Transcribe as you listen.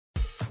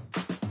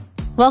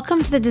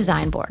Welcome to The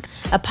Design Board,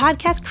 a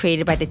podcast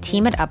created by the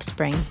team at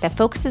Upspring that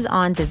focuses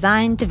on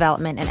design,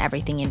 development, and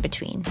everything in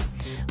between.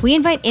 We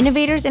invite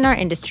innovators in our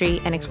industry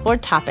and explore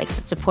topics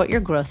that support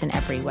your growth in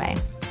every way.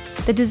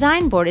 The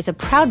Design Board is a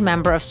proud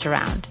member of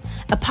Surround,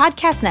 a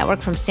podcast network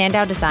from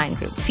Sandow Design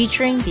Group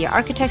featuring the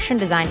architecture and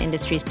design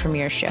industry's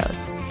premier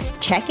shows.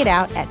 Check it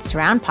out at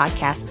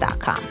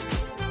surroundpodcast.com.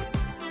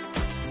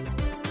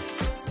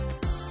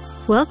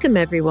 Welcome,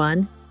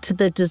 everyone, to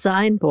The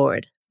Design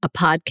Board, a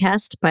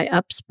podcast by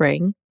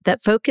Upspring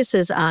that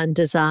focuses on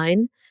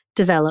design,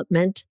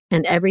 development,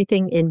 and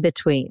everything in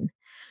between.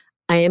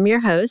 I am your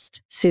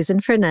host,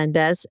 Susan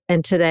Fernandez,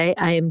 and today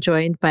I am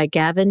joined by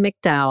Gavin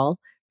McDowell,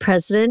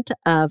 President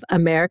of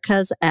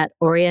Americas at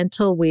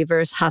Oriental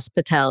Weavers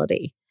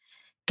Hospitality.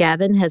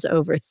 Gavin has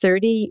over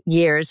 30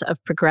 years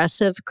of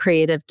progressive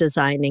creative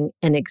designing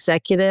and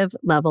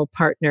executive-level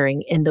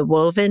partnering in the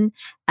woven,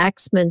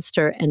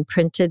 Axminster, and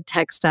printed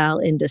textile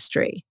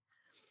industry.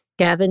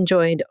 Gavin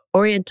joined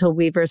Oriental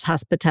Weavers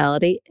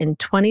Hospitality in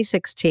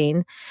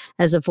 2016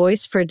 as a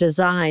voice for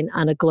design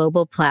on a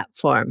global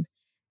platform.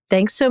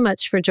 Thanks so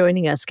much for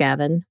joining us,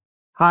 Gavin.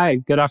 Hi,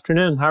 good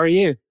afternoon. How are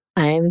you?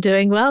 I am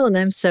doing well, and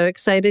I'm so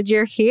excited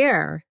you're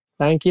here.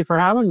 Thank you for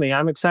having me.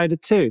 I'm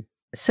excited too.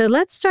 So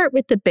let's start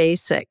with the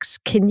basics.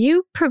 Can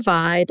you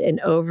provide an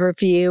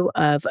overview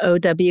of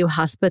OW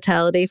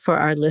Hospitality for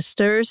our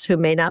listeners who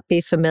may not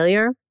be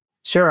familiar?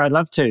 Sure, I'd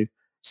love to.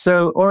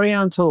 So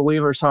Oriental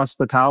Weavers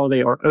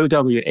Hospitality, or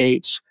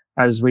OWH,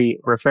 as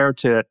we refer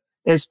to it,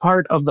 is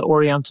part of the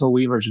Oriental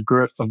Weavers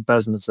group of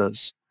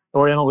businesses.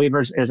 Oriental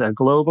Weavers is a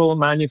global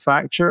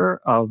manufacturer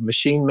of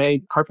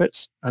machine-made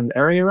carpets and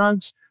area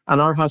rugs,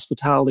 and our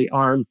hospitality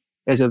arm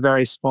is a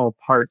very small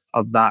part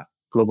of that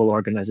global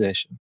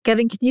organization.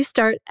 Gavin, can you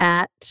start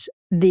at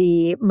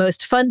the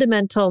most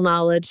fundamental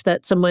knowledge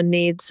that someone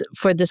needs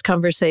for this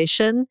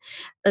conversation?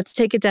 Let's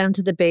take it down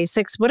to the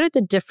basics. What are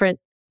the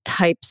different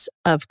types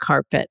of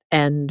carpet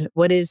and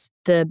what is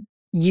the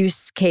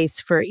use case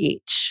for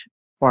each?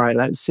 All right,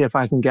 let's see if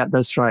I can get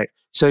this right.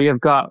 So you've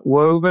got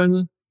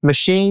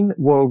machine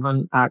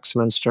woven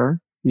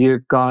Axminster,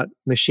 you've got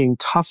machine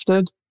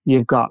tufted,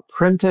 you've got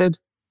printed,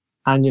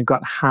 and you've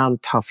got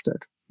hand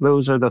tufted.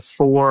 Those are the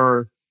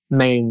four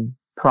main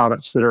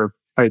products that are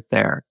out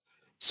there.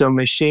 So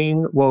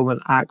machine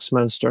woven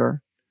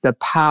Axminster, the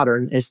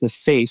pattern is the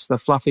face, the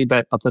fluffy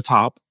bit at the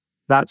top.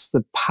 That's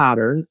the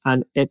pattern,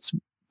 and it's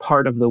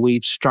part of the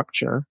weave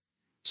structure.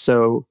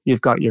 So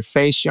you've got your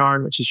face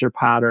yarn, which is your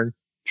pattern,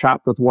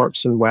 trapped with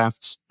warps and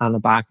wefts, and a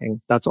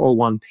backing. That's all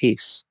one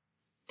piece.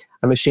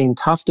 A machine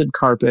tufted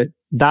carpet,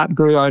 that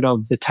grew out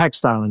of the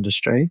textile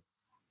industry,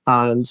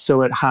 and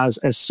so it has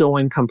a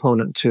sewing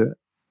component to it.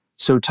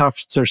 So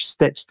tufts are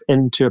stitched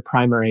into a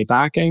primary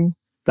backing.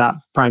 That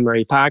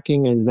primary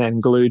backing is then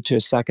glued to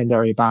a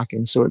secondary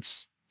backing. So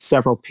it's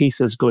several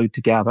pieces glued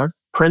together.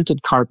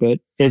 Printed carpet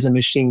is a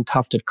machine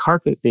tufted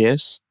carpet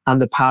base, and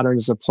the pattern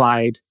is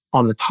applied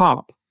on the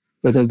top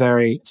with a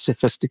very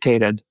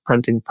sophisticated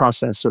printing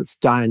process. So it's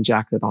die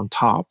injected on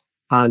top.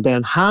 And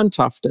then hand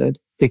tufted,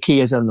 the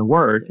key is in the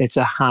word, it's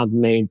a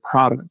handmade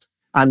product.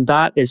 And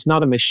that is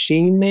not a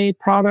machine-made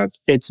product.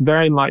 It's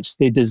very much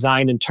the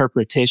design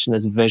interpretation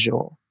is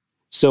visual.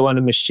 So in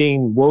a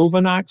machine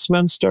woven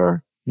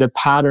Axminster, the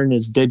pattern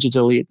is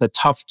digitally,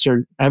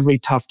 every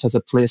tuft has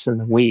a place in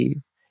the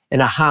weave.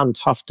 In a hand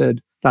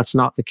tufted, that's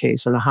not the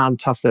case. In a hand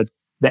tufted,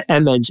 the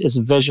image is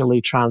visually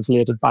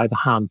translated by the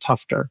hand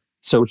tufter.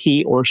 So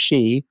he or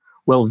she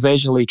will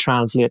visually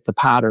translate the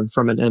pattern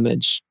from an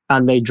image,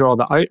 and they draw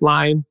the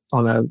outline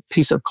on a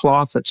piece of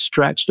cloth that's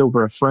stretched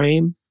over a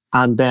frame.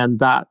 And then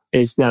that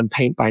is then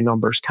paint by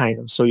numbers kind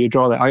of. So you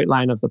draw the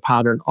outline of the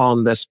pattern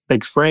on this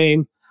big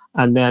frame,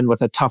 and then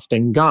with a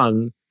tufting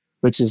gun,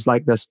 which is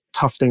like this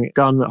tufting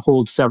gun that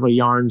holds several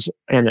yarns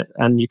in it,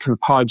 and you can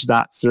podge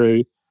that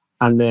through,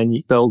 and then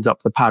you build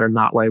up the pattern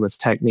that way with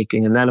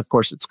techniquing. And then, of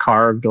course, it's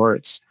carved or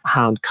it's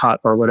hand cut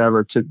or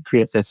whatever to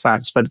create the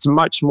effects, but it's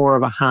much more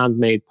of a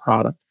handmade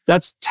product.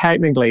 That's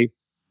technically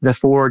the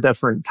four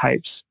different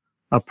types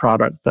of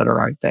product that are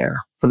out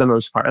there for the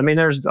most part. I mean,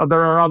 there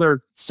are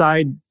other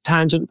side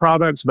tangent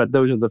products, but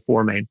those are the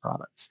four main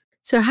products.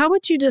 So how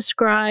would you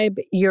describe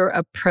your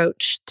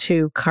approach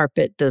to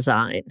carpet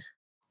design?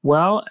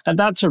 Well,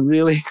 that's a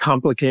really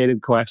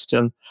complicated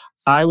question.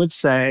 I would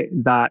say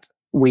that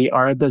we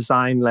are a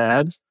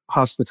design-led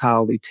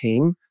hospitality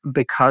team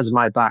because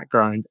my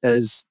background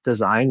is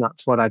design.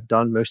 That's what I've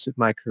done most of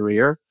my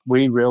career.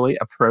 We really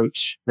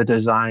approach the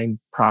design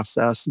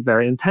process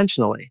very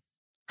intentionally.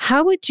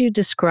 How would you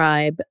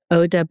describe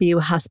OW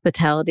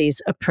Hospitality's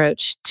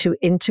approach to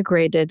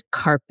integrated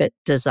carpet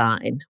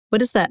design? What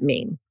does that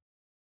mean?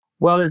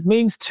 Well, it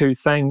means two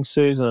things,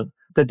 Susan.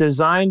 The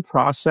design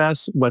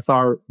process with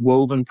our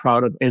woven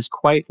product is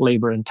quite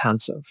labor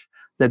intensive.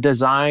 The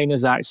design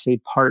is actually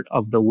part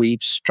of the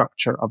weave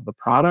structure of the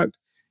product.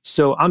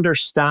 So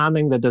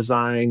understanding the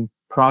design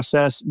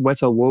process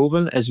with a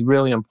woven is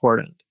really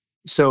important.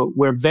 So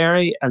we're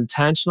very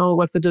intentional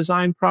with the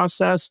design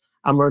process,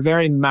 and we're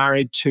very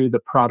married to the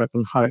product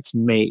and how it's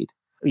made.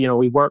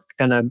 We work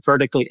in a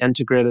vertically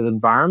integrated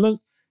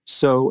environment.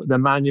 So the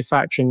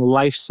manufacturing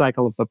life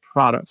cycle of the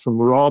product, from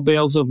raw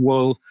bales of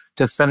wool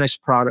to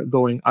finished product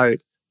going out,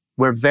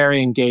 we're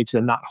very engaged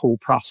in that whole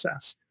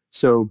process.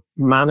 So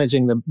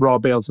managing the raw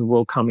bales of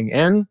wool coming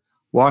in,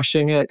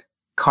 washing it,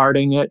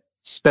 carding it,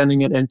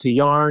 spinning it into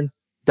yarn,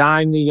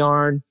 dyeing the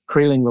yarn,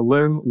 creating the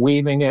loom,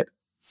 weaving it,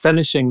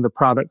 finishing the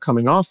product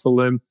coming off the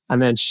loom,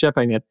 and then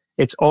shipping it.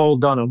 It's all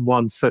done on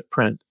one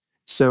footprint.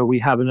 So we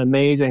have an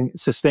amazing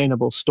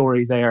sustainable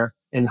story there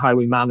in how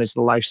we manage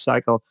the life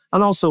cycle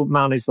and also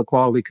manage the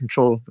quality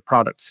control of the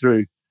product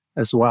through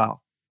as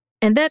well.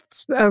 And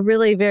that's a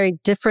really very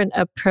different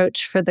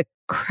approach for the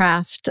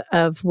craft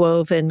of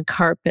woven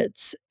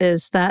carpets.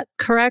 Is that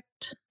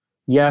correct?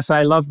 Yes,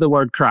 I love the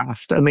word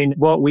craft. I mean,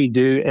 what we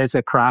do is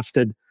a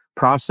crafted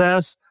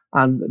process,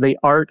 and the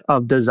art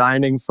of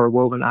designing for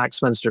woven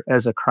Axminster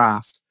is a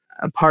craft.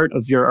 A part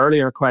of your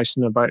earlier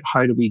question about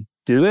how do we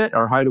do it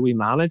or how do we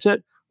manage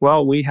it?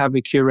 Well, we have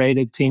a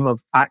curated team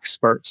of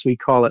experts. We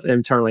call it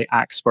internally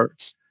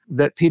experts,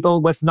 that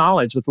people with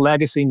knowledge, with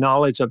legacy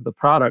knowledge of the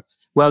product,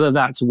 whether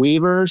that's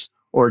weavers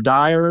or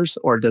dyers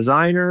or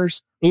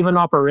designers, even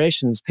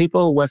operations,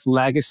 people with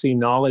legacy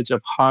knowledge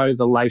of how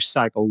the life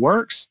cycle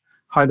works,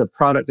 how the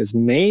product is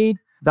made.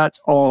 That's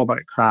all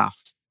about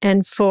craft.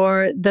 And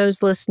for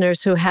those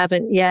listeners who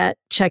haven't yet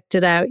checked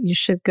it out, you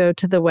should go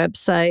to the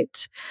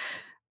website,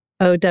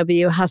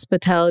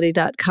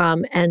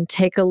 owhospitality.com, and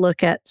take a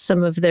look at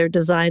some of their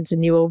designs,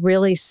 and you will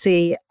really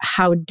see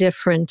how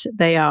different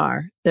they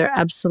are. They're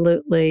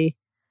absolutely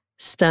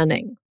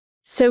stunning.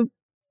 So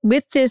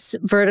with this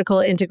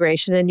vertical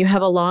integration, and you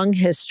have a long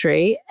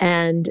history,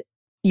 and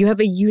you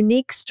have a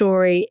unique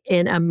story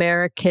in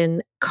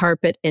American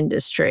carpet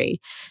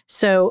industry.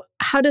 So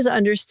how does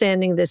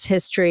understanding this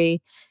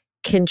history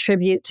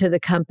contribute to the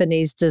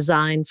company's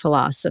design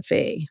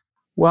philosophy?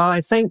 Well,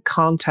 I think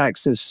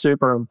context is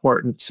super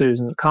important,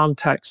 Susan.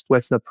 Context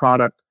with the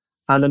product.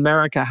 And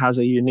America has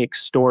a unique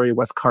story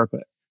with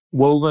carpet.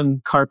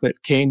 Woven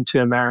carpet came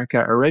to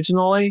America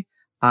originally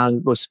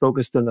and was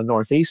focused in the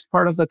northeast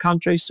part of the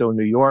country, so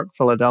New York,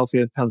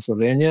 Philadelphia,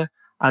 Pennsylvania.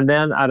 And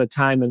then at a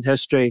time in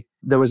history,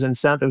 there was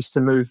incentives to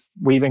move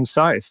weaving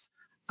south.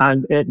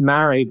 And it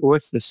married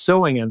with the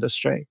sewing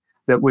industry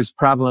that was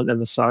prevalent in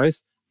the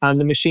south, and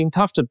the machine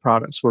tufted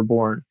products were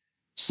born.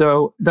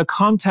 So the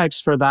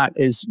context for that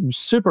is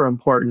super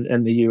important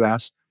in the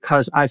US,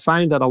 because I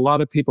find that a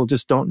lot of people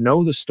just don't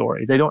know the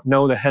story. They don't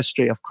know the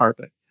history of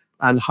carpet,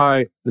 and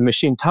how the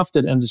machine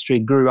tufted industry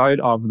grew out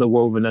of the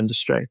woven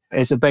industry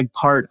is a big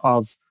part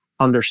of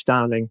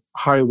understanding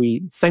how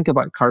we think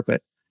about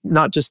carpet,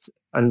 not just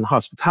in the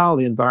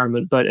hospitality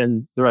environment, but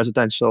in the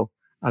residential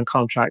and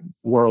contract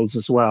worlds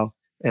as well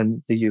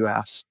in the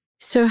US.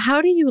 So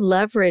how do you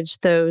leverage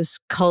those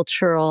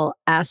cultural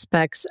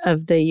aspects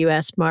of the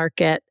US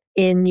market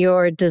in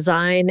your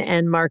design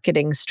and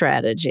marketing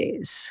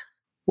strategies?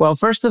 Well,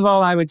 first of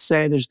all, I would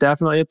say there's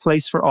definitely a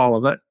place for all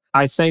of it.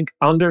 I think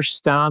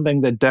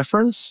understanding the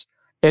difference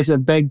is a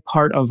big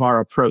part of our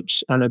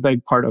approach, and a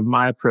big part of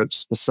my approach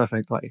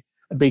specifically,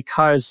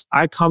 because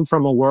I come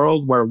from a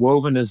world where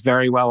woven is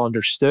very well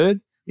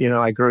understood.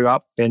 I grew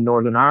up in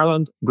Northern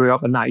Ireland, grew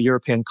up in that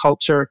European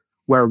culture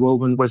where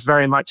woven was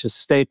very much a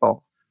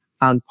staple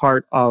and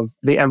part of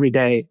the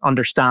everyday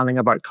understanding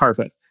about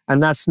carpet.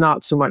 And that's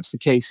not so much the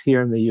case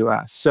here in the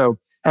US. So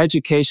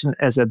education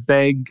is a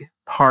big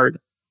part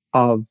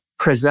of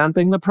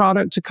presenting the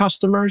product to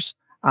customers.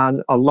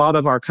 And a lot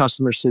of our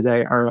customers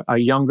today are a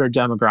younger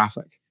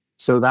demographic.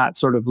 So that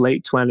sort of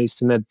late 20s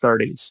to mid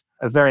 30s,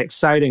 a very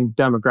exciting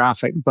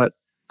demographic, but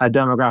a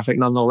demographic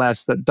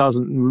nonetheless that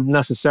doesn't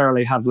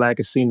necessarily have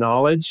legacy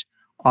knowledge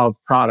of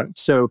product.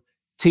 So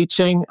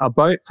teaching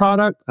about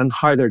product and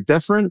how they're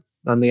different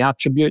and the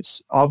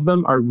attributes of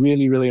them are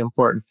really, really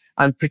important.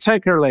 And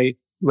particularly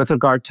with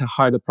regard to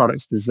how the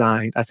product's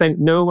designed. I think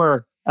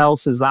nowhere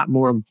else is that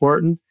more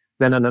important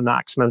than in an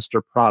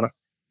Axminster product,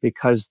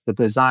 because the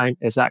design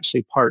is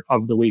actually part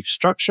of the weave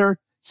structure.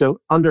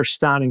 So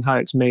understanding how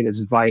it's made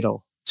is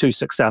vital to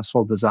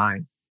successful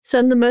design. So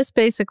on the most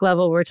basic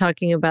level, we're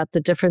talking about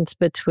the difference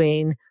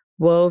between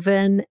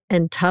woven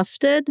and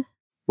tufted?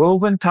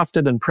 Woven,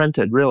 tufted, and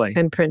printed, really.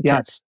 And printed.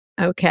 Yes.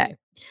 Okay.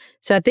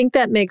 So I think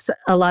that makes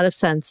a lot of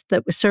sense,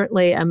 that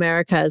certainly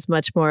America is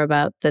much more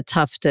about the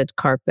tufted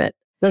carpet.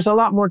 There's a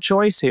lot more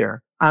choice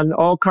here, and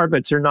all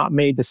carpets are not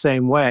made the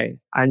same way.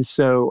 And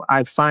so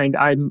I find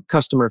I'm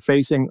customer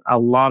facing a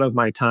lot of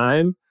my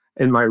time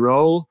in my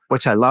role,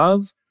 which I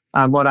love.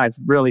 And what I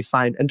really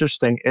find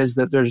interesting is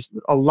that there's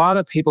a lot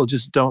of people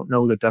just don't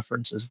know the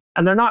differences.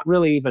 And they're not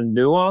really even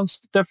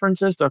nuanced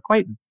differences. They're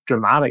quite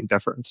dramatic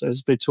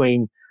differences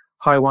between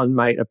how one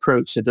might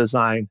approach a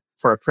design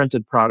for a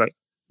printed product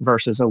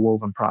versus a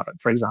woven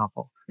product, for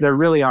example. They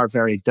really are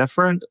very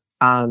different.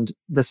 And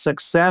the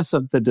success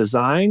of the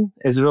design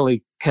is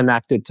really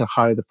connected to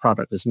how the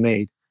product is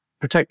made,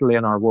 particularly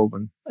in our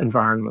woven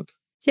environment.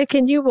 Yeah,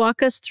 can you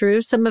walk us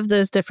through some of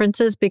those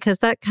differences? Because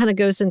that kind of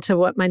goes into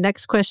what my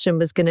next question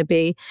was going to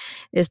be,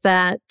 is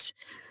that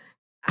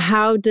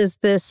how does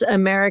this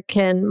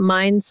American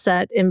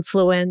mindset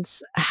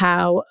influence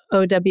how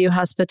OW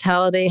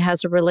Hospitality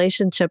has a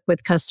relationship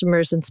with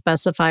customers and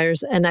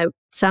specifiers? And it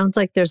sounds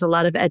like there's a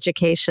lot of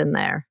education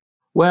there.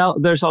 Well,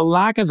 there's a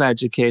lack of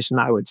education,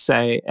 I would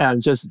say,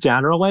 and just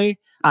generally.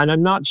 And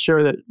I'm not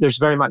sure that there's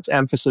very much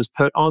emphasis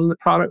put on the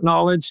product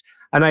knowledge.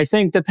 And I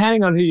think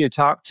depending on who you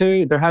talk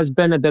to, there has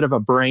been a bit of a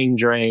brain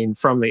drain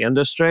from the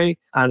industry.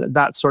 And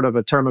that's sort of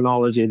a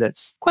terminology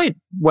that's quite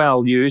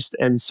well used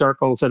in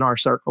our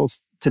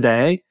circles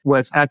today.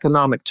 With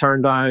economic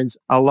turndowns,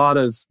 a lot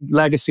of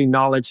legacy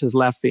knowledge has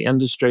left the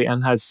industry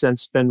and has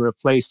since been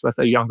replaced with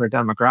a younger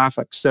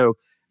demographic. So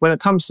when it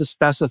comes to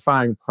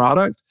specifying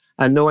product,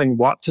 and knowing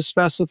what to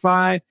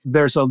specify,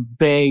 there's a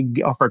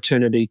big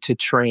opportunity to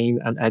train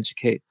and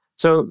educate.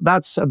 So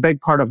that's a big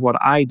part of what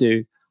I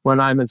do when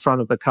I'm in front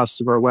of the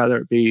customer, whether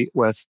it be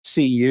with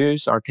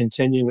CEUs, our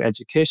continuing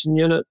education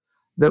unit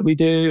that we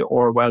do,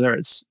 or whether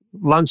it's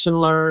lunch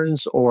and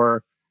learns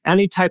or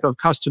any type of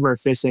customer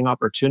facing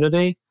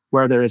opportunity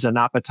where there is an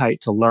appetite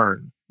to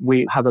learn.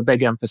 We have a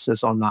big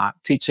emphasis on that,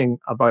 teaching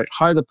about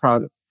how the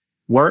product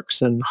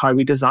works and how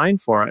we design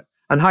for it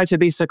and how to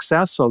be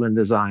successful in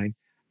design.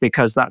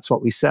 Because that's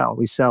what we sell.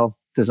 We sell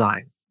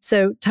design.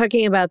 So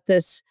talking about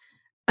this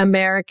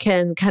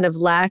American kind of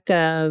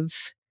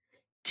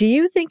do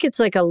you think it's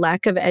like a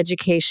lack of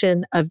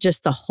education of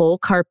just the whole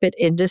carpet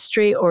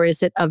industry, or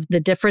is it of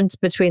the difference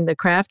between the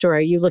craft, or are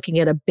you looking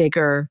at a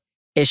bigger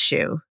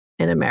issue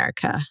in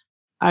America?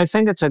 I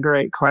think it's a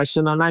great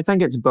question, and I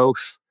think it's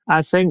both.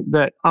 I think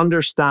that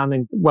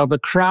understanding, the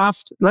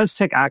craft, let's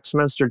take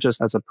Axminster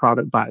just as a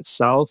product by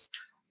itself.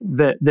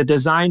 The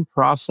design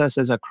process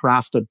is a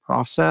crafted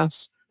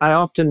process. I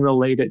often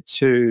relate it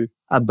to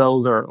a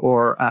builder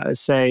or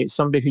say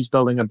somebody who's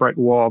building a brick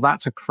wall.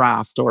 That's a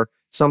craft. Or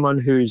someone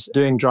who's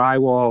doing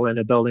drywall in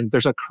a building.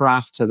 There's a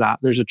craft to that.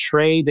 There's a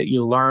trade that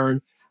you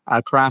learn,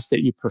 a craft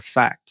that you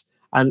perfect.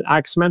 And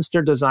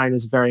Axminster design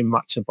is very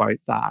much about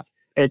that.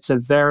 It's a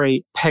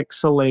very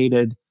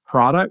pixelated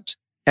product.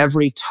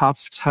 Every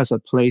tuft has a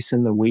place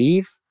in the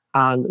weave.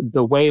 And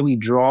the way we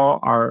draw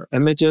our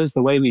images,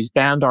 the way we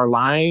bend our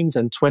lines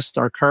and twist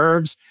our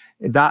curves,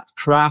 that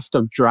craft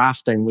of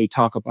drafting we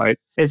talk about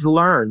is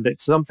learned.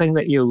 It's something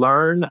that you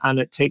learn and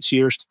it takes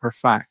years to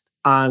perfect.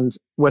 And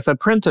with a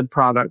printed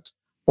product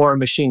or a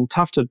machine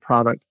tufted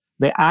product,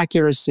 the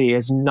accuracy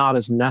is not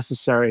as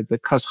necessary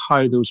because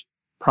how those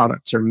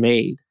products are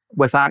made.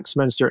 With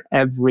Axminster,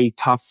 every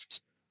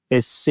tuft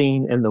is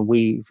seen in the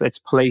weave. It's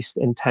placed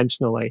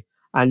intentionally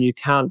and you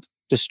can't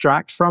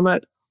distract from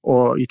it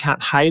or you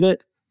can't hide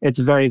it. It's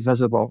very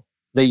visible.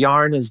 The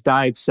yarn is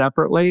dyed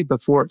separately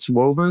before it's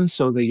woven,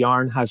 so the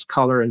yarn has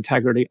color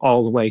integrity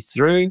all the way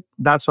through.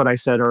 That's what I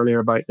said earlier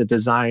about the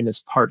design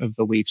as part of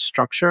the weave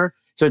structure.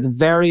 So it's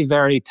very,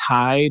 very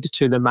tied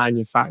to the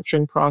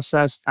manufacturing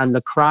process, and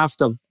the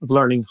craft of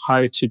learning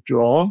how to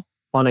draw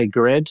on a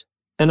grid,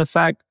 in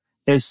effect,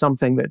 is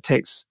something that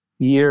takes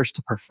years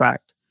to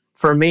perfect.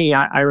 For me,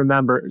 I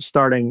remember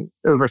starting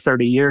over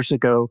 30 years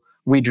ago,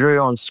 we drew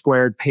on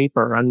squared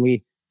paper and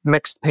we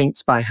mixed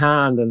paints by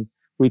hand and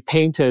we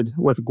painted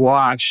with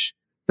gouache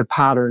the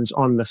patterns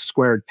on the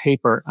squared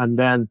paper and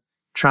then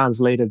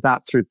translated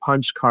that through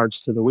punch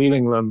cards to the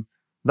weaving loom.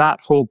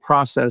 That whole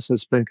process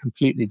has been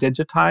completely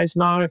digitized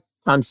now.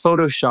 And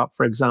Photoshop,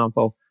 for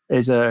example,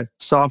 is a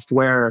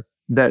software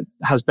that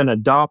has been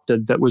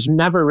adopted that was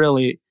never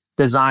really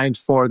designed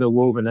for the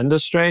woven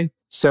industry.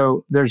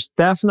 So there's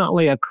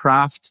definitely a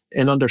craft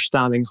in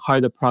understanding how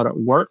the product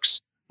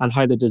works and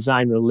how the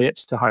design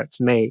relates to how it's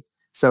made.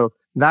 So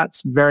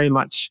that's very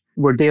much,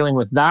 we're dealing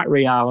with that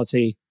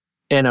reality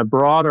in a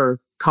broader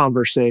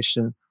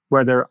conversation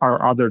where there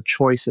are other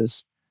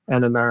choices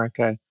in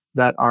America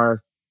that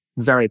are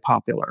very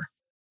popular.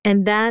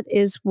 And that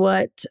is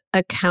what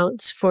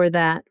accounts for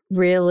that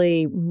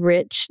really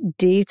rich,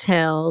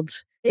 detailed,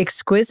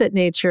 exquisite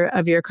nature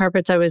of your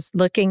carpets. I was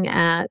looking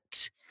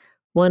at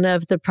one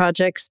of the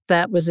projects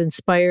that was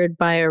inspired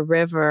by a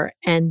river,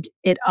 and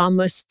it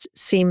almost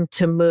seemed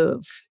to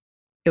move.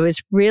 It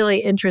was really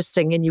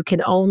interesting, and you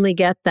can only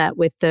get that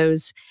with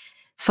those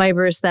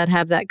fibers that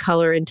have that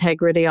color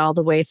integrity all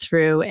the way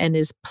through and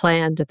is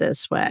planned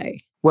this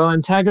way. Well,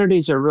 integrity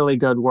is a really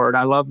good word.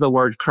 I love the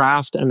word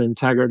craft and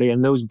integrity,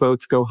 and those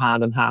both go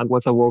hand in hand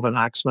with a woven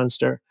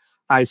Axminster.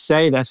 I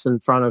say this in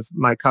front of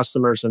my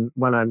customers and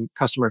when I'm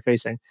customer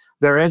facing.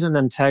 There is an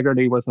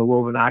integrity with a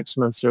woven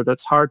Axminster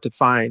that's hard to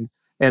find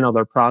in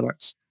other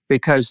products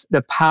because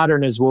the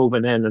pattern is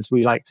woven in, as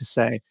we like to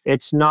say.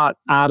 It's not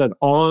added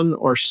on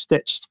or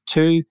stitched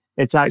to,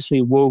 it's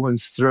actually woven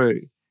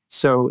through.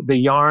 So the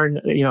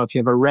yarn, if you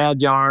have a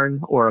red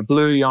yarn or a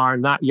blue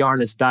yarn, that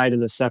yarn is dyed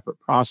in a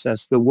separate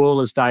process. The wool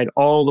is dyed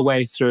all the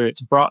way through.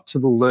 It's brought to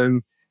the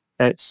loom.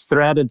 It's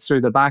threaded through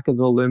the back of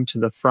the loom to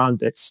the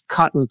front. It's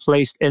cut and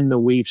placed in the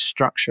weave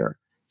structure.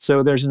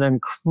 So there's an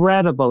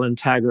incredible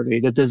integrity.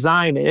 The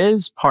design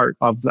is part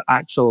of the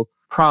actual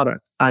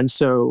product. And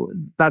so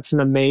that's an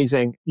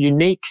amazing,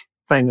 unique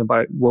thing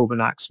about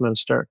woven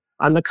Axminster.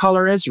 And the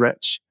color is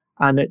rich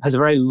and it has a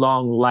very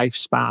long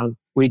lifespan.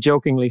 We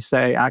jokingly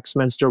say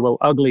Axminster will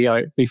ugly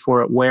out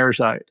before it wears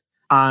out.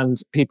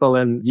 And people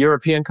in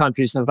European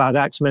countries have had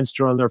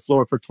Axminster on their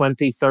floor for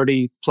 20,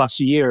 30 plus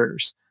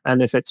years.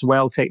 And if it's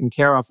well taken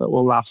care of, it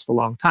will last a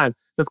long time.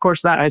 Of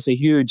course, that is a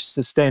huge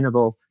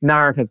sustainable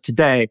narrative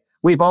today.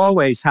 We've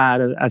always had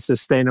a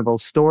sustainable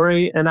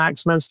story in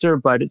Axminster,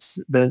 but it's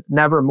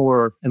never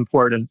more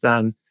important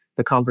than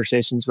the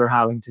conversations we're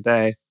having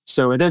today.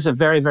 So it is a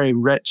very, very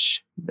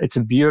rich, it's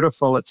a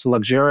beautiful, it's a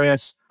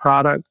luxurious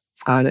product,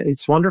 and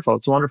it's wonderful.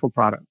 It's a wonderful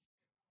product.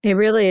 It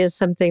really is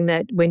something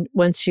that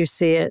once you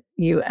see it,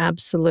 you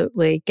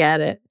absolutely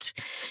get it.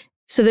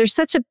 So there's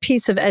such a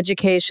piece of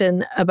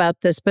education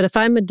about this, but if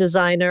I'm a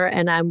designer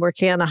and I'm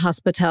working on a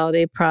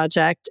hospitality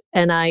project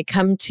and I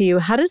come to you,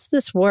 how does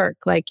this work?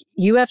 Like,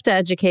 you have to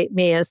educate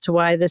me as to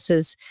why this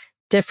is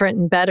different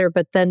and better.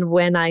 But then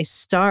when I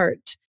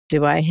start,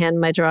 do I hand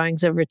my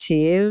drawings over to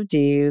you? Do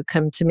you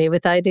come to me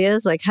with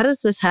ideas? Like, how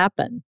does this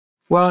happen?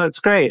 Well, it's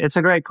great. It's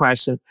a great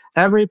question.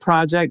 Every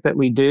project that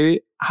we do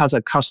has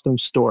a custom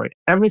story.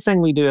 Everything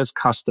we do is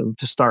custom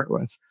to start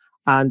with.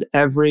 And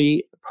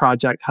every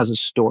project has a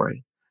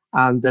story.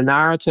 And the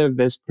narrative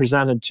is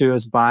presented to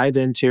us by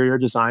the interior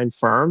design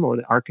firm or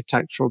the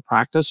architectural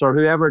practice or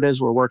whoever it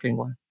is we're working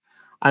with.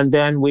 And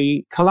then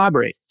we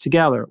collaborate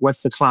together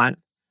with the client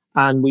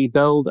and we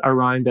build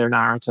around their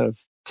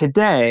narrative.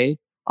 Today,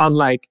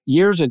 unlike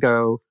years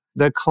ago,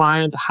 the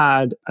client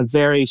had a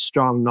very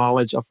strong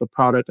knowledge of the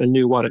product and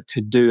knew what it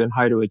could do and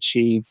how to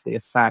achieve the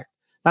effect.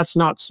 That's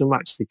not so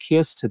much the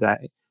case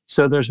today.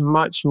 So there's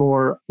much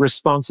more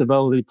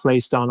responsibility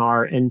placed on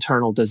our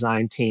internal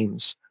design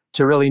teams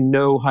to really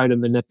know how to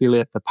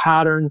manipulate the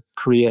pattern,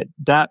 create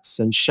depth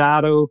and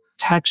shadow,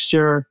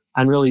 texture,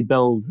 and really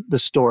build the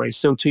story.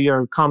 So to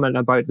your comment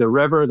about the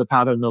river, the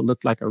pattern that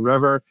looked like a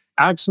river,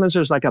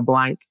 Axminster is like a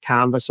blank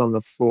canvas on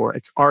the floor.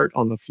 It's art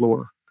on the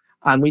floor.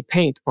 And we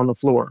paint on the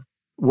floor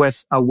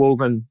with a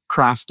woven,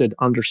 crafted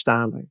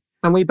understanding.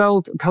 And we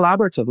build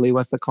collaboratively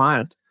with the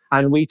client.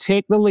 And we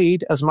take the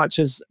lead as much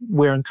as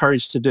we're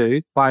encouraged to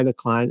do by the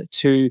client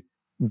to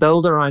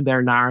build around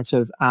their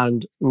narrative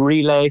and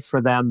relay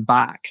for them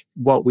back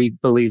what we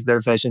believe their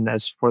vision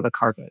is for the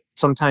carpet.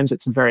 Sometimes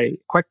it's a very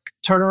quick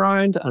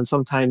turnaround and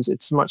sometimes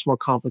it's much more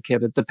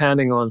complicated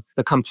depending on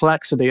the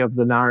complexity of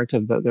the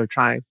narrative that they're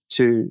trying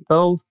to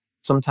build.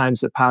 Sometimes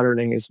the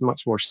patterning is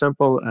much more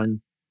simple and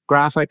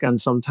graphic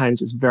and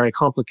sometimes it's very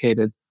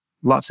complicated,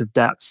 lots of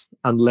depth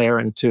and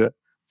layering to it.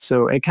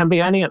 So it can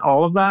be any and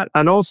all of that.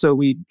 And also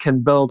we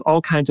can build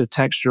all kinds of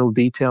textural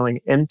detailing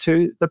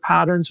into the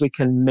patterns. We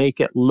can make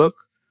it look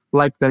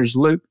like there's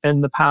loop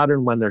in the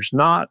pattern when there's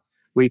not.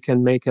 We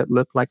can make it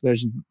look like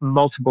there's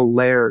multiple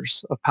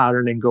layers of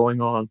patterning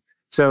going on.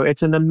 So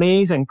it's an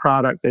amazing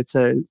product. It's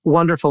a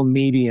wonderful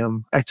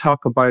medium. I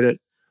talk about it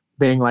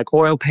being like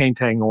oil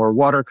painting or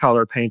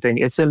watercolor painting.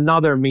 It's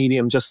another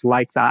medium just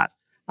like that.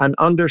 And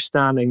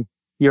understanding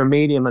your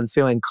medium and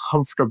feeling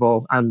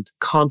comfortable and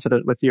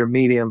confident with your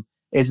medium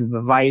is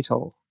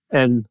vital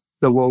in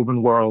the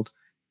woven world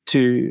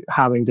to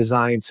having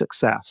design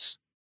success.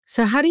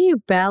 So how do you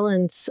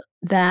balance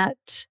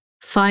that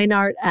fine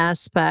art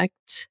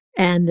aspect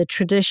and the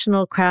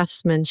traditional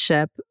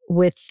craftsmanship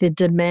with the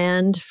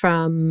demand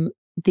from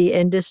the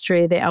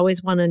industry? They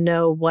always want to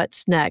know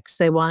what's next.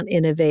 They want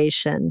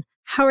innovation.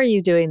 How are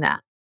you doing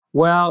that?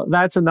 Well,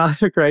 that's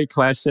another great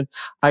question.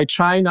 I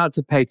try not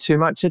to pay too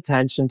much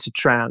attention to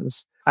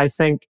trends. I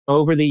think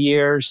over the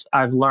years,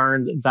 I've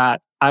learned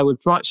that I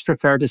would much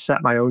prefer to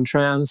set my own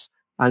trends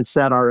and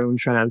set our own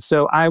trends.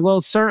 So I will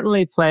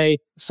certainly play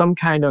some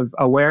kind of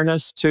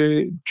awareness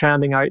to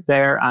trending out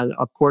there and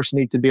of course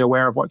need to be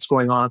aware of what's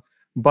going on.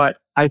 But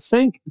I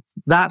think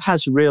that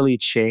has really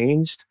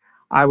changed.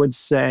 I would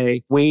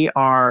say we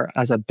are,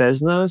 as a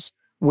business,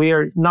 we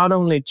are not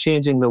only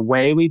changing the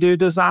way we do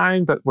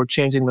design, but we're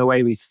changing the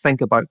way we think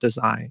about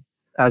design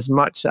as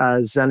much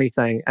as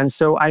anything. And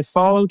so I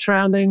follow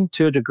trending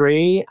to a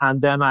degree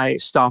and then I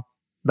stop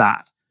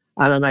that.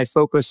 And then I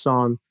focus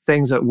on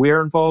things that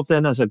we're involved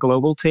in as a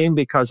global team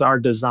because our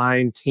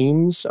design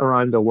teams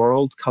around the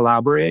world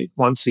collaborate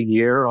once a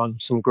year on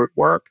some group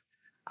work.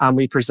 And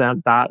we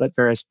present that at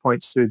various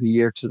points through the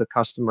year to the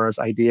customer as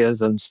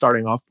ideas and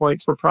starting off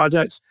points for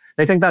projects.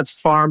 I think that's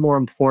far more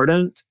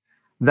important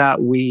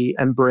that we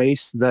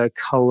embrace the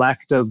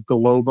collective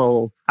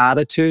global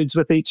attitudes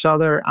with each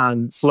other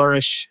and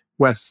flourish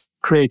with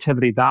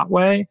creativity that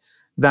way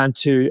than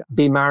to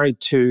be married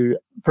to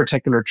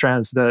particular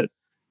trends that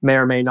may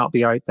or may not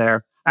be out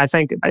there. I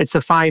think it's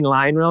a fine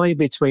line really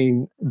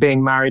between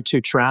being married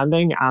to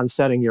trending and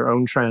setting your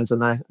own trends.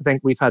 And I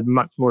think we've had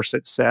much more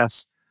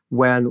success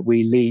when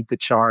we lead the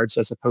charge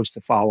as opposed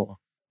to follow.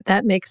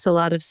 That makes a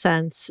lot of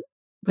sense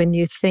when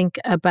you think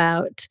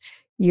about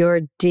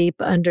your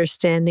deep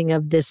understanding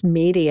of this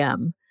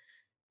medium,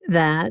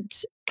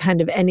 that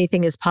kind of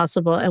anything is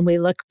possible. And we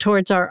look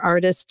towards our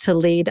artists to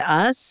lead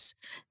us,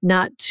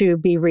 not to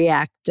be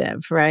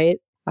reactive, right?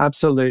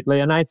 Absolutely.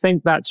 And I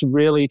think that's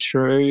really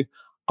true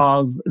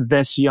of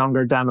this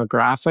younger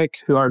demographic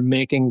who are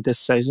making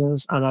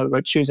decisions and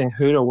about choosing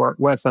who to work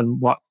with and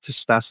what to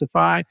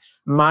specify.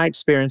 My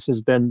experience has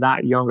been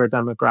that younger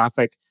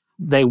demographic,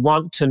 they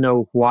want to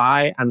know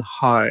why and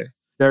how.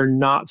 They're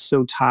not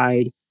so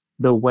tied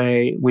the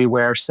way we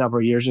were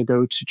several years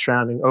ago to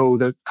trending, oh,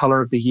 the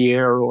color of the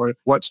year or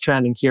what's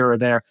trending here or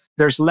there.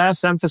 There's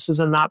less emphasis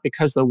on that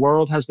because the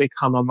world has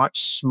become a much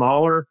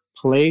smaller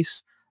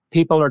place.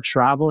 People are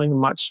traveling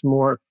much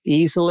more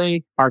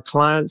easily. Our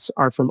clients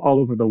are from all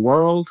over the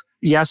world.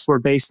 Yes, we're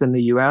based in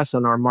the US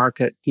and our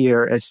market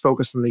here is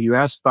focused in the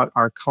US, but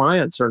our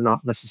clients are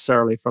not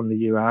necessarily from the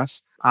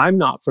US. I'm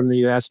not from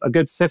the US. A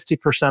good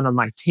 50% of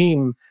my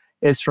team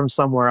is from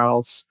somewhere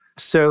else.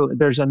 So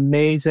there's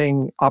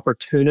amazing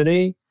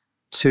opportunity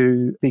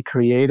to be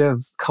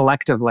creative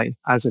collectively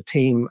as a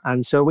team.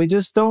 And so we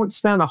just don't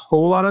spend a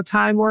whole lot of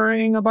time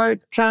worrying about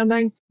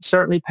trending.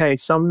 Certainly pay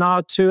some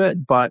nod to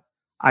it, but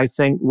I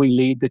think we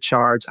lead the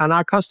charge and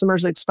our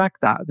customers expect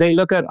that. They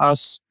look at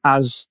us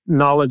as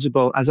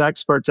knowledgeable, as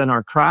experts in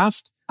our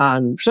craft.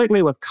 And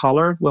particularly with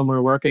color, when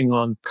we're working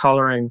on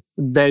coloring,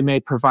 they may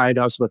provide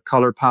us with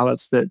color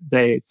palettes that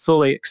they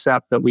fully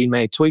accept that we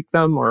may tweak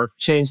them or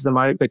change them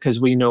out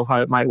because we know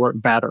how it might work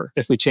better.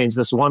 If we change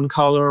this one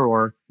color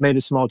or made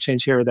a small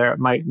change here or there, it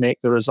might make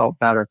the result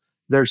better.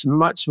 There's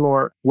much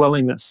more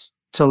willingness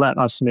to let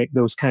us make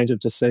those kinds of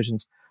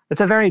decisions. It's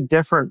a very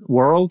different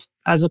world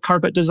as a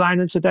carpet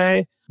designer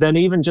today than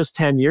even just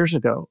 10 years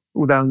ago.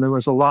 Then there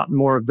was a lot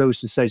more of those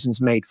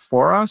decisions made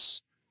for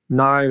us.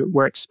 Now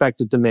we're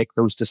expected to make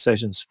those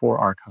decisions for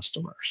our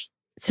customers.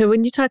 So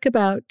when you talk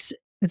about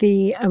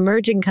the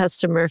emerging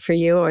customer for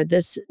you or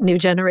this new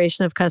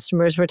generation of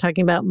customers, we're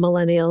talking about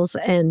millennials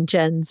and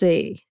Gen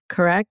Z,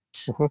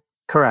 correct? Mm-hmm.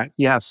 Correct,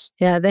 yes.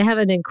 Yeah, they have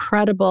an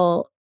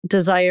incredible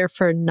desire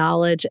for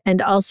knowledge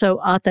and also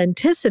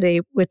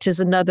authenticity, which is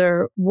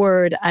another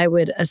word I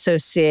would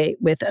associate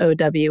with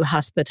OW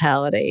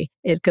hospitality.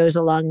 It goes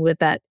along with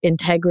that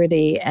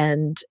integrity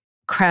and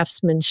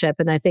craftsmanship.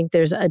 And I think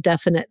there's a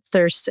definite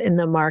thirst in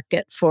the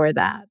market for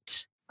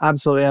that.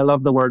 Absolutely. I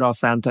love the word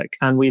authentic.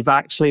 And we've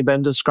actually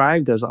been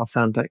described as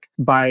authentic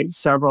by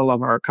several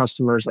of our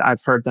customers.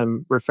 I've heard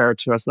them refer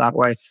to us that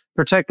way,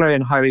 particularly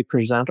in how we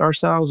present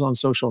ourselves on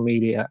social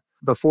media.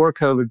 Before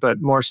COVID, but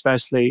more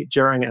especially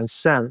during and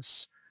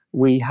since,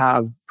 we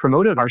have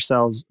promoted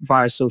ourselves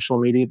via social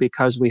media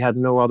because we had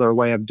no other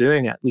way of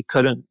doing it. We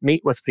couldn't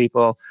meet with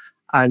people.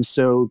 And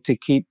so to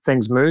keep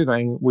things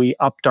moving, we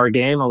upped our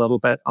game a little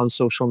bit on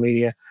social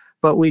media,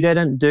 but we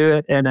didn't do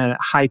it in a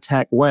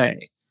high-tech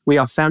way. We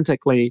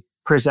authentically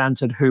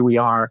presented who we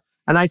are.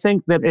 And I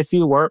think that if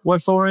you work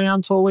with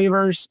Oriental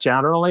Weavers,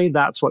 generally,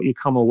 that's what you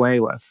come away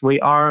with. We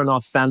are an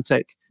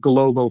authentic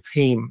global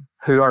team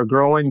who are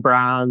growing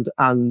brand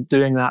and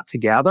doing that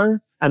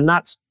together. And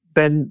that's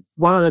been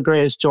one of the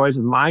greatest joys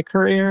of my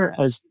career,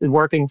 is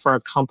working for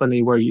a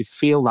company where you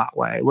feel that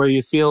way, where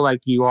you feel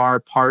like you are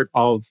part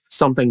of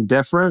something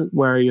different,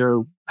 where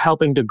you're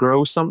helping to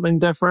grow something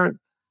different.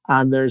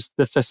 And there's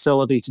the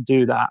facility to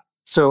do that.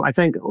 So I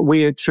think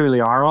we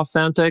truly are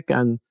authentic,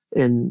 and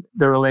in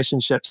the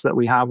relationships that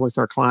we have with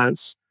our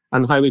clients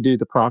and how we do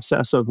the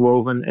process of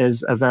woven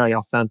is a very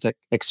authentic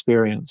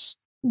experience.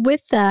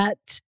 With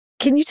that,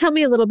 can you tell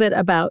me a little bit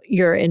about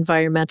your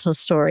environmental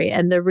story?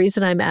 And the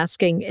reason I'm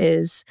asking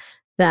is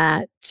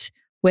that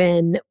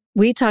when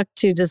we talk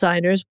to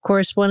designers, of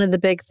course, one of the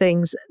big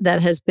things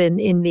that has been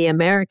in the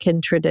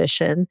American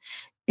tradition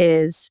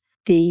is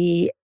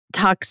the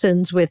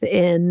toxins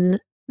within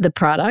the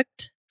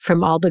product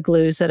from all the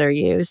glues that are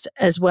used,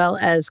 as well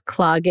as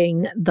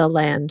clogging the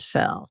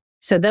landfill.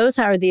 So those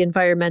are the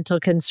environmental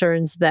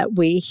concerns that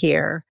we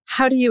hear.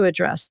 How do you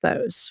address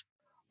those?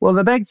 Well,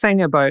 the big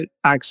thing about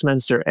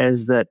Axminster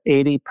is that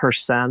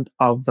 80%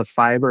 of the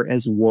fiber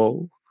is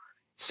wool.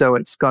 So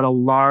it's got a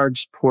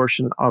large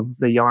portion of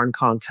the yarn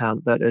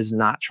content that is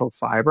natural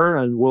fiber,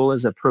 and wool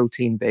is a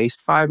protein-based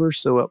fiber,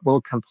 so it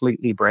will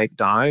completely break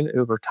down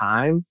over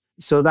time.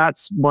 So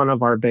that's one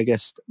of our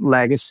biggest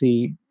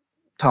legacy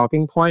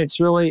talking points,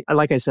 really.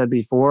 Like I said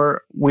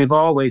before, we've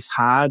always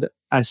had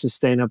a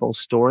sustainable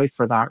story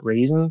for that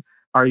reason.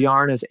 Our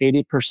yarn is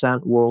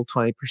 80% wool,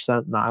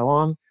 20%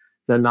 nylon.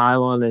 The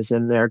nylon is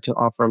in there to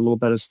offer a little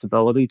bit of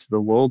stability to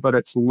the wool, but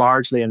it's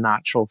largely a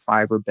natural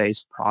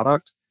fiber-based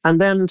product.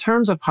 And then in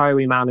terms of how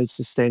we manage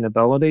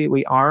sustainability,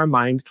 we are a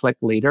Mind-Click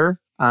leader.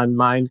 And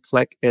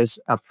Mind-Click is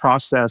a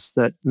process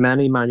that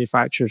many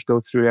manufacturers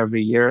go through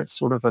every year. It's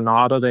sort of an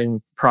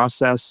auditing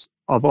process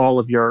of all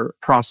of your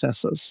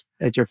processes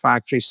at your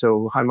factory.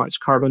 So how much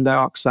carbon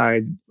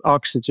dioxide,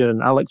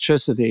 oxygen,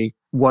 electricity,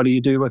 what do you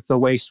do with the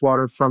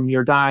wastewater from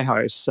your dye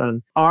house?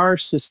 And our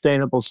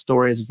sustainable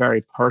story is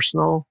very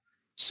personal.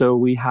 So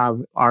we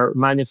have our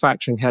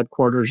manufacturing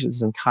headquarters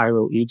is in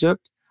Cairo,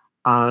 Egypt,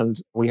 and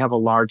we have a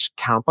large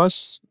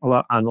campus,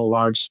 and a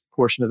large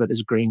portion of it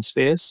is green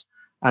space.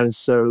 And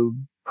so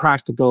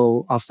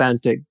practical,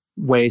 authentic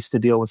ways to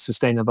deal with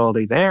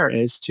sustainability there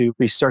is to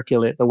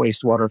recirculate the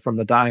wastewater from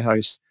the dye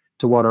house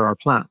to water our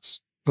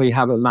plants. We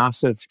have a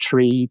massive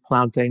tree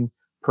planting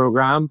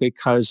program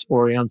because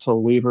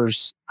Oriental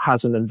Weavers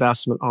has an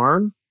investment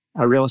arm,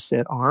 a real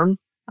estate arm.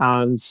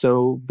 And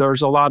so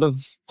there's a lot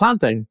of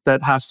planting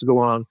that has to go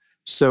on.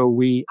 So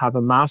we have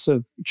a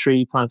massive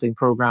tree planting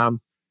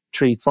program,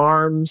 tree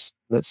farms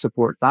that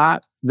support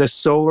that. The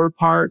solar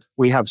part,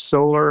 we have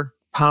solar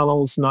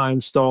panels now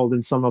installed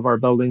in some of our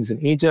buildings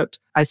in Egypt.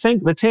 I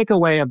think the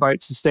takeaway about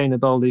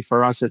sustainability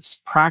for us,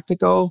 it's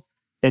practical,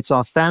 it's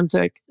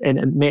authentic, and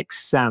it makes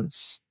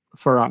sense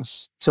for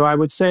us. So I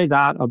would say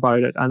that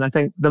about it. And I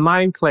think the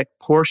MindClick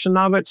portion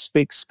of it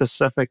speaks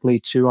specifically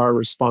to our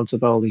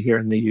responsibility here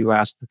in the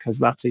US because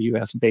that's a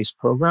US-based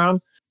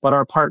program. But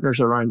our partners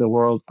around the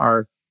world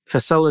are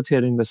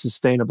facilitating the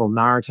sustainable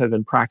narrative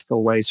in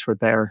practical ways for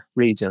their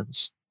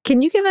regions.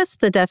 Can you give us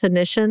the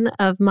definition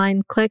of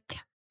MindClick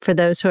for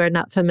those who are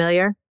not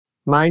familiar?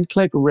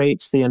 MindClick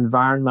rates the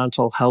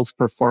environmental health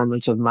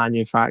performance of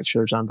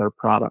manufacturers and their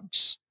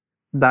products.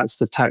 That's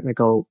the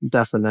technical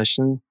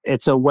definition.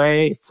 It's a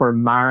way for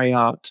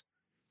Marriott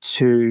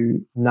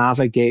to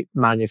navigate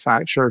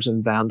manufacturers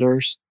and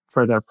vendors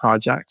for their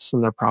projects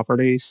and their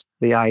properties.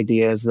 The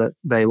idea is that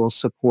they will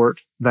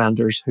support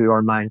vendors who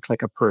are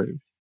MindClick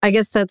approved. I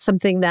guess that's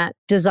something that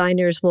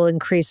designers will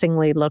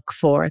increasingly look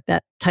for,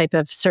 that type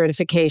of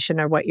certification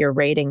or what your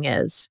rating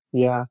is.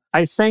 Yeah,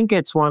 I think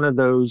it's one of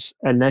those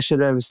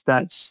initiatives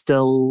that's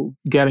still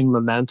getting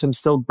momentum,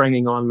 still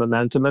bringing on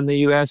momentum in the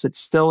US. It's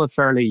still a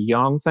fairly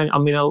young thing. I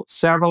mean,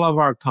 several of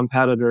our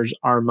competitors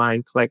are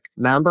MindClick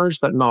members,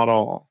 but not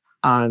all.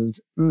 And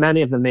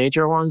many of the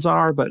major ones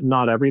are, but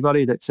not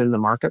everybody that's in the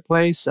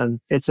marketplace. And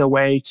it's a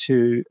way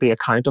to be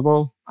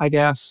accountable, I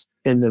guess,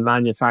 in the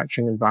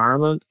manufacturing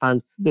environment.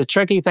 And the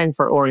tricky thing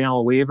for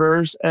Oriental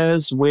Weavers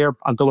is we're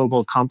a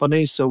global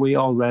company, so we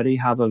already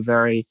have a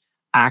very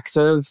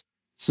active,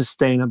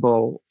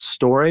 sustainable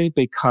story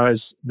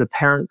because the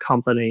parent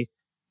company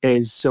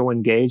is so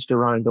engaged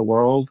around the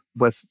world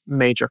with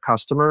major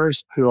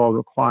customers who all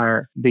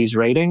require these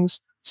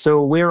ratings.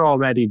 So we're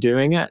already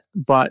doing it,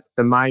 but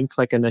the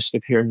MindClick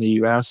initiative here in the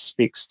US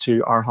speaks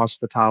to our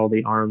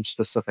hospitality arm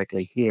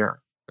specifically here.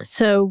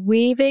 So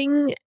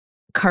weaving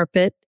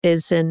carpet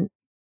is an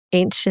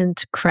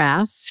ancient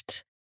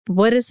craft.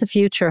 What does the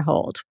future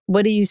hold?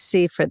 What do you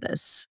see for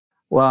this?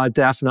 Well, I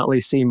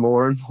definitely see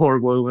more and more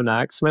woven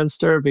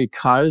Axminster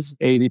because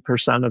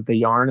 80% of the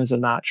yarn is a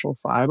natural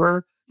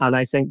fiber. And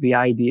I think the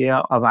idea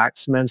of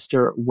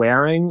Axminster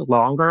wearing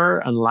longer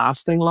and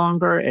lasting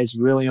longer is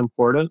really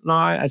important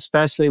now,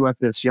 especially with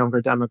this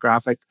younger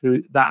demographic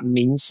who that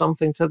means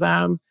something to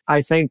them.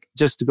 I think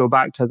just to go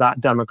back to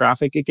that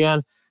demographic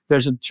again,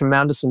 there's a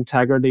tremendous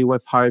integrity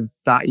with how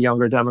that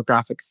younger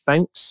demographic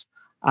thinks.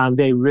 And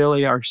they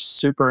really are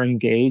super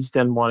engaged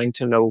in wanting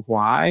to know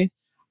why.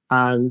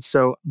 And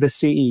so the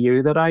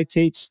CEU that I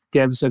teach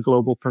gives a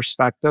global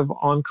perspective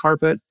on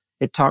carpet.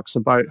 It talks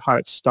about how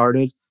it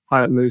started,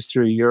 how it moved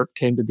through Europe,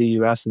 came to the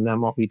US, and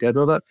then what we did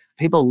with it.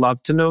 People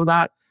love to know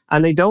that,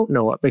 and they don't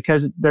know it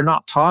because they're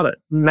not taught it.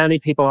 Many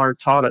people aren't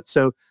taught it.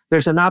 So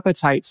there's an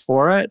appetite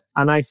for it.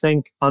 And I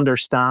think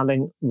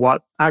understanding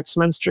what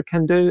Axminster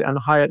can do and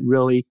how it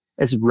really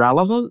is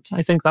relevant,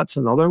 I think that's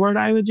another word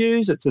I would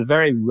use. It's a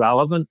very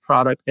relevant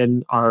product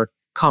in our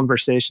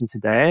conversation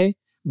today,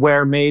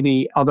 where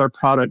maybe other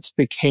products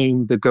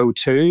became the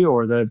go-to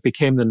or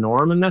became the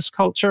norm in this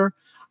culture.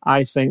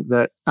 I think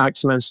that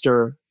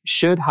Axminster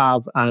should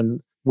have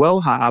and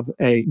will have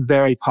a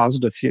very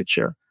positive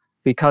future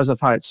because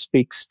of how it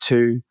speaks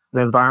to the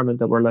environment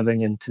that we're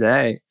living in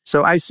today.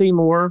 So I see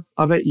more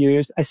of it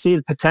used. I see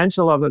the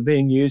potential of it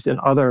being used in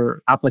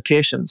other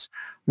applications,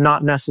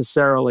 not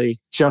necessarily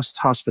just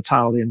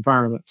hospitality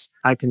environments.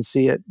 I can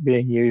see it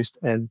being used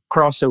in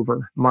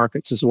crossover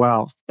markets as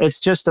well. It's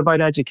just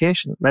about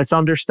education. It's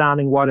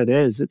understanding what it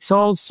is. It's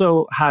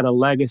also had a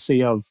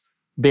legacy of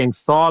being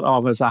thought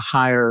of as a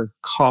higher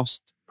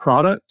cost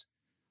product,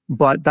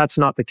 but that's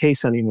not the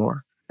case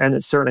anymore. And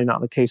it's certainly not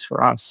the case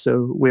for us.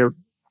 So we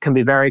can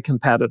be very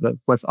competitive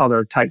with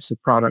other types of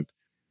product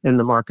in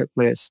the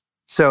marketplace.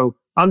 So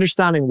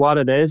understanding what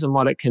it is and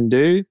what it can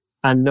do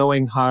and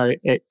knowing how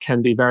it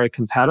can be very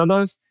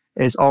competitive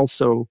is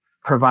also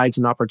provides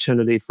an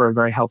opportunity for a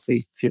very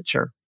healthy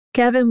future.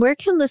 Gavin, where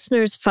can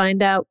listeners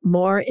find out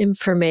more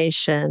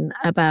information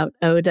about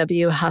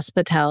OW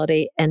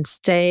Hospitality and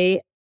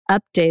stay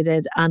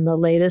updated on the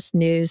latest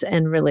news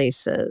and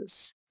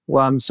releases?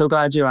 Well, I'm so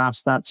glad you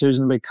asked that,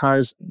 Susan,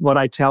 because what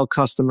I tell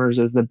customers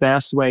is the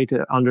best way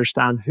to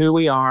understand who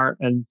we are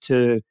and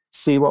to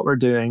see what we're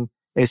doing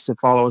is to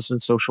follow us on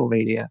social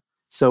media.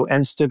 So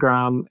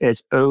Instagram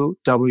is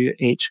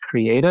OWH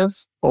Creative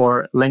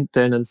or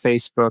LinkedIn and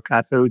Facebook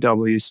at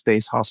OW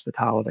Space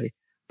Hospitality.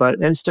 But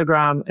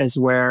Instagram is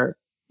where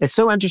it's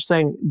so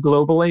interesting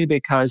globally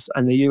because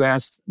in the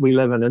US, we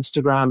live on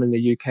Instagram. In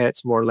the UK,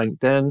 it's more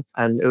LinkedIn,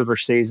 and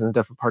overseas in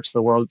different parts of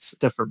the world, it's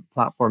different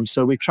platforms.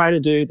 So we try to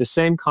do the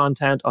same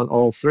content on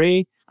all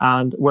three.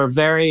 And we're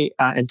very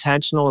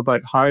intentional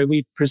about how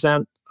we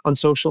present on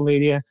social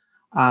media.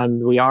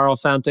 And we are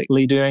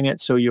authentically doing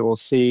it. So you will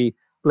see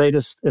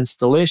latest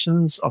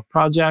installations of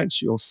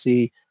projects. You'll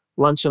see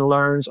lunch and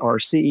learns or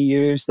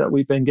CEUs that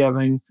we've been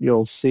giving.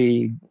 You'll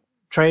see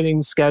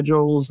training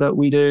schedules that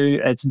we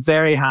do. It's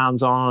very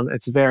hands-on.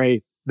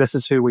 This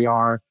is who we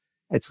are.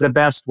 It's the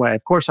best way.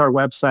 Of course, our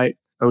website,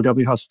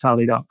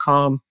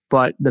 owhospitality.com,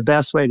 but the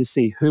best way to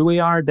see who we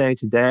are day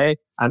to day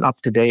and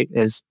up to date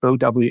is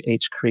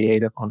OWH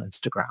Creative on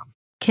Instagram.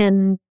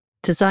 Can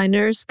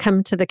designers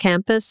come to the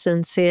campus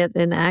and see it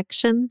in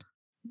action?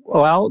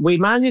 Well, we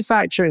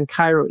manufacture in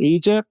Cairo,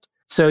 Egypt.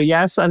 So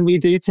yes, and we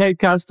do take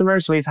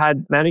customers. We've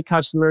had many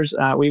customers.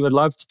 We would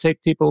love to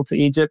take people to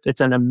Egypt.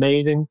 It's an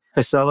amazing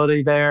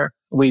facility there.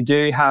 We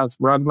do have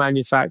rug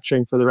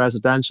manufacturing for the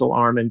residential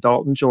arm in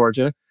Dalton,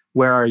 Georgia,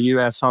 where our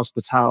U.S.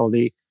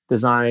 hospitality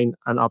design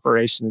and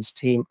operations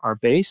team are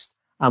based.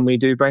 And we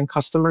do bring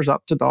customers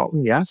up to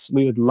Dalton. Yes,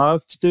 we would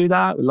love to do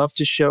that. We'd love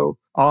to show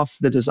off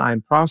the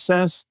design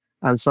process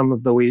and some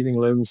of the weaving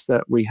looms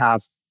that we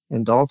have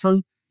in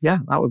Dalton. Yeah,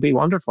 that would be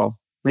wonderful.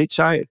 Reach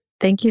out.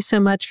 Thank you so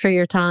much for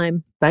your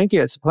time. Thank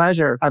you. It's a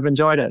pleasure. I've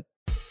enjoyed it.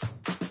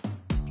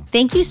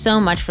 Thank you so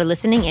much for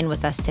listening in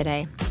with us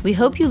today. We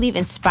hope you leave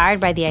inspired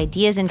by the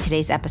ideas in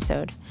today's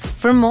episode.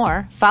 For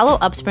more, follow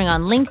Upspring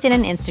on LinkedIn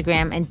and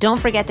Instagram, and don't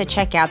forget to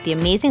check out the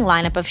amazing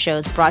lineup of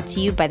shows brought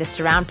to you by the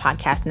Surround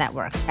Podcast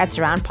Network at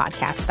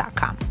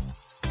surroundpodcast.com.